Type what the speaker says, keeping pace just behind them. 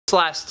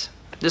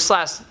This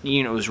last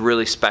unit was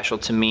really special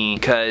to me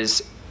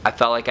because I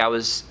felt like I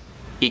was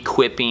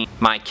equipping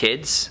my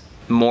kids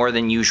more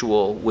than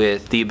usual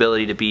with the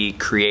ability to be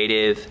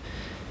creative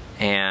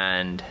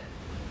and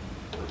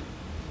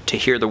to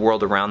hear the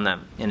world around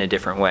them in a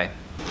different way.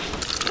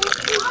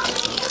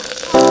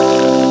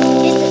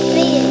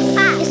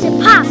 It's a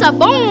pop. It's a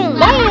boom.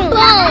 Boom.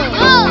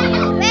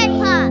 Boom. Red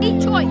pop.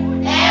 Detroit.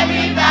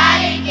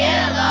 Everybody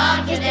get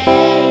along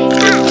today.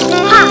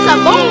 Pop. It's a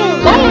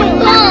boom. Boom.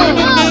 Boom.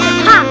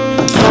 Pop.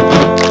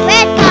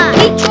 Red pop.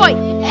 Detroit.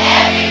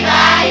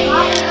 Everybody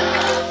get along.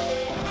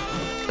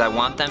 I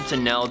want them to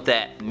know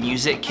that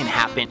music can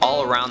happen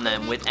all around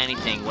them with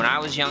anything. When I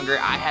was younger,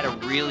 I had a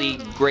really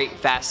great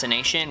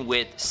fascination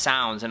with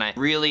sounds, and I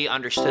really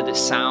understood that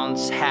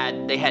sounds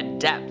had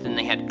depth, and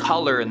they had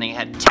color, and they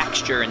had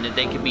texture, and that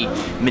they could be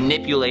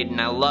manipulated.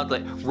 And I loved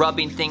like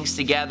rubbing things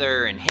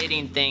together and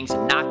hitting things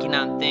and knocking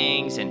on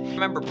things. And I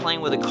remember playing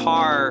with a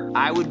car.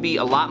 I would be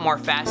a lot more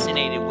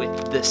fascinated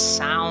with the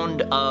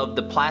sound of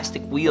the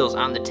plastic wheels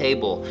on the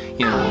table.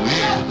 You know,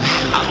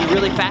 I'd be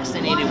really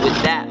fascinated with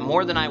that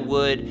more than I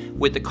would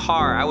with the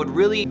car. I would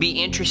really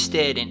be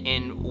interested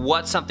in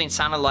what something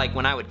sounded like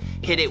when I would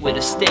hit it with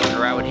a stick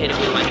or I would hit it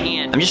with my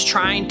hand. I'm just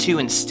trying to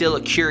instill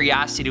a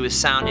curiosity with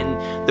sound,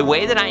 and the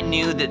way that I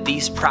knew that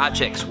these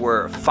projects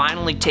were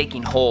finally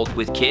taking hold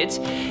with kids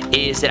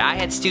is that I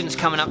had students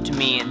coming up to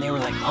me and they were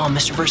like, "Oh,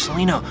 Mr.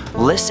 Versalino,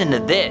 listen to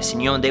this,"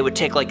 and you know, and they would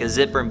take like a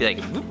zipper and be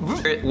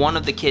like, one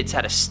of the kids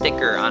had a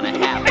sticker on a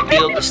hat, like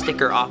peeled the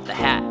sticker off the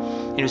hat.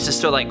 It was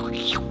just sort of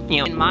like, you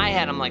know, in my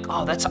head, I'm like,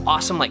 oh, that's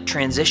awesome, like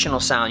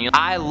transitional sound. You know,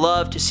 I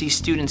love to see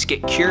students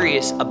get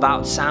curious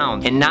about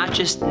sound and not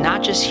just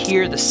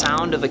hear the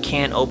sound of a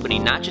can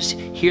opening, not just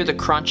hear the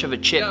crunch of a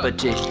chip, but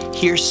to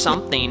hear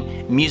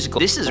something musical.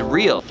 This is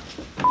real.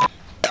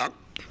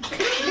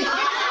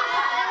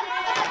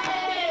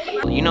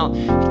 You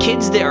know,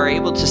 kids that are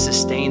able to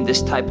sustain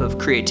this type of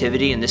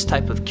creativity and this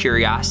type of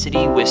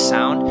curiosity with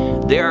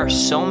sound, there are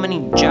so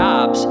many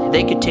jobs.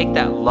 They could take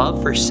that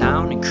love for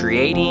sound and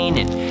creating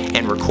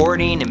and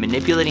recording and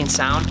manipulating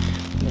sound.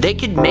 They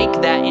could make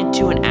that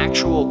into an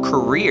actual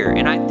career.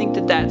 And I think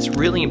that that's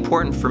really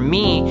important for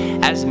me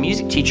as a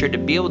music teacher to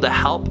be able to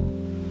help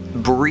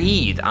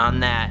breathe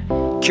on that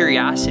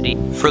curiosity.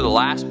 For the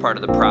last part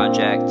of the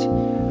project,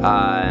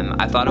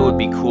 I thought it would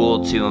be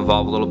cool to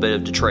involve a little bit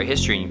of Detroit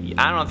history.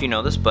 I don't know if you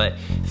know this, but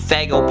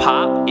Faygo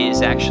Pop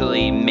is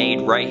actually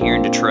made right here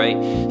in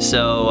Detroit.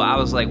 So I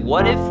was like,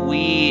 what if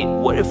we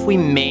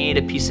made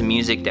a piece of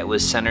music that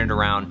was centered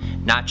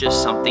around not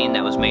just something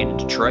that was made in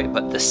Detroit,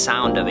 but the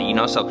sound of it, you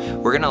know? So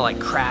we're gonna like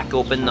crack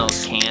open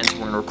those cans,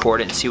 we're gonna record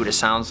it and see what it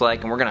sounds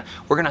like, and we're gonna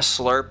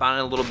slurp on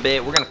it a little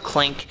bit, we're gonna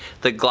clink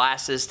the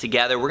glasses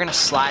together, we're gonna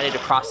slide it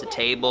across the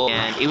table,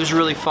 and it was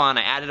really fun.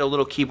 I added a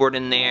little keyboard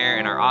in there,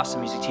 and our awesome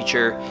music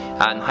teacher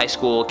in high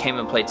school came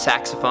and played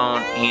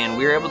saxophone, and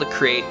we were able to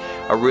create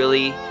a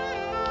really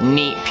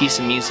neat piece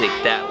of music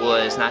that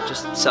was not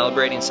just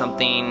celebrating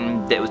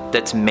something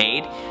that's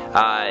made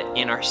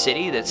in our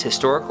city that's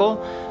historical,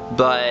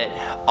 but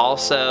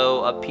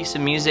also a piece of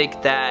music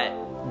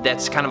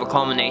that's kind of a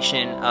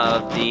culmination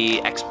of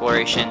the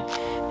exploration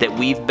that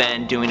we've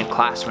been doing in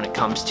class when it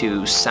comes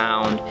to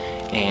sound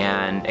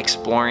and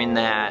exploring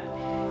that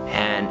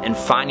and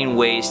finding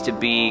ways to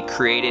be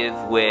creative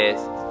with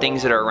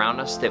things that are around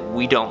us that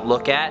we don't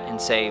look at and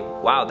say,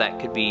 wow, that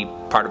could be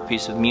part of a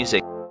piece of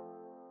music.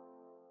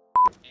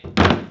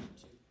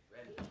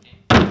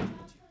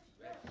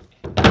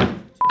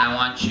 I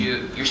want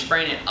you're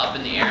spraying it up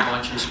in the air, I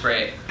want you to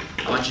spray it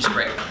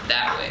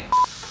that way.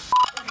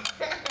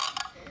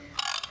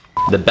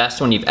 The best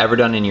one you've ever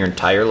done in your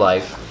entire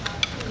life.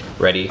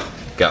 Ready,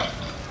 go.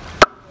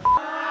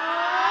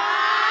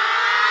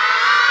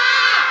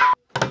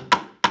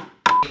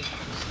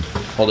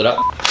 Hold it up.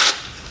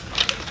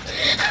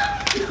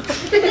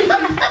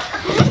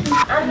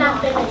 I'm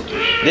not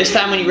finished. This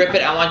time when you rip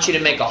it, I want you to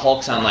make a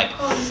Hulk sound like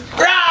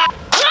rah!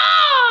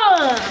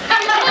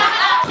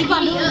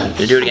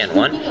 You do it again.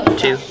 1,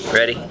 2,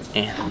 ready,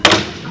 and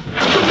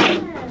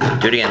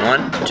do it again.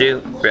 1,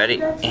 2,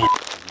 ready, and ooh,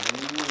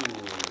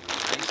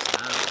 nice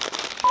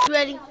sound.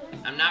 Ready?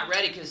 I'm not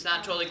ready because it's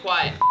not totally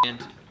quiet. And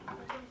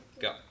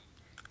go.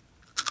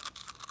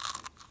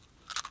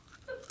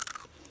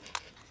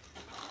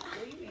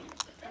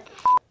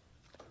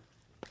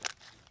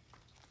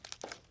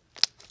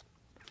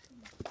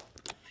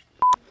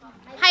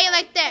 How you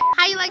like that?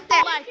 How you like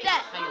that? Like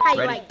that? How you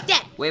Ready? like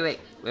that? Wait.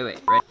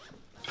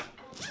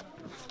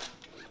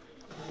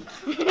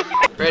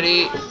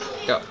 Ready?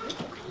 Go.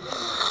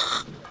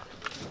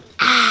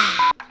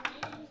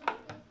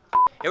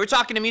 Hey, we're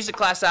talking to music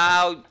class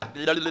how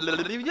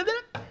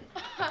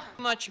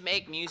much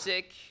make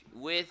music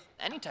with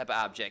any type of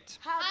object.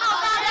 How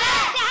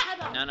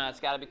about that? No, it's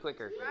gotta be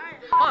quicker.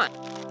 Come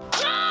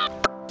on.